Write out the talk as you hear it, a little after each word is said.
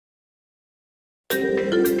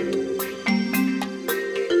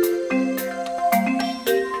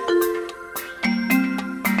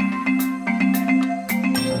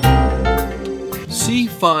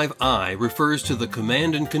C5I refers to the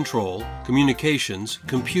command and control, communications,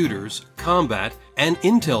 computers, combat, and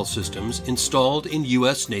intel systems installed in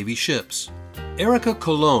U.S. Navy ships. Erika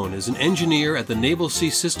Colon is an engineer at the Naval Sea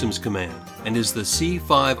Systems Command and is the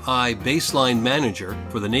C5I baseline manager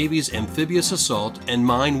for the Navy's amphibious assault and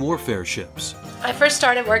mine warfare ships. I first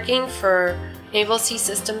started working for Naval Sea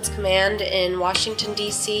Systems Command in Washington,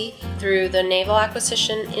 D.C. through the Naval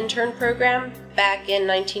Acquisition Intern Program back in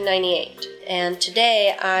 1998. And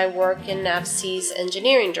today I work in NAVSEA's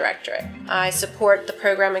Engineering Directorate. I support the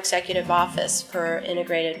Program Executive Office for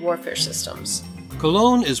Integrated Warfare Systems.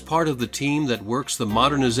 Colon is part of the team that works the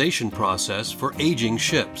modernization process for aging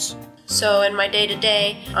ships. So in my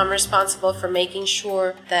day-to-day, I'm responsible for making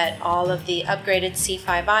sure that all of the upgraded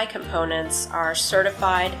C5I components are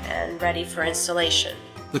certified and ready for installation.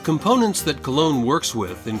 The components that Colon works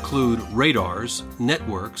with include radars,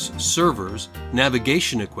 networks, servers,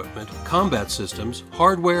 navigation equipment, combat systems,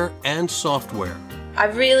 hardware, and software. I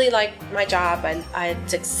really like my job, and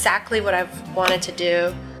it's exactly what I've wanted to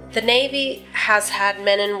do. The Navy has had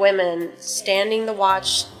men and women standing the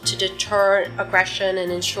watch to deter aggression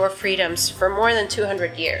and ensure freedoms for more than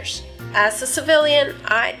 200 years. As a civilian,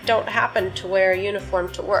 I don't happen to wear a uniform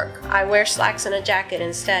to work. I wear slacks and a jacket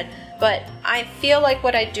instead, but I feel like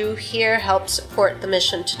what I do here helps support the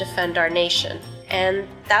mission to defend our nation, and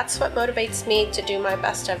that's what motivates me to do my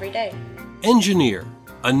best every day. Engineer,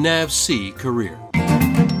 a NAVSEA career.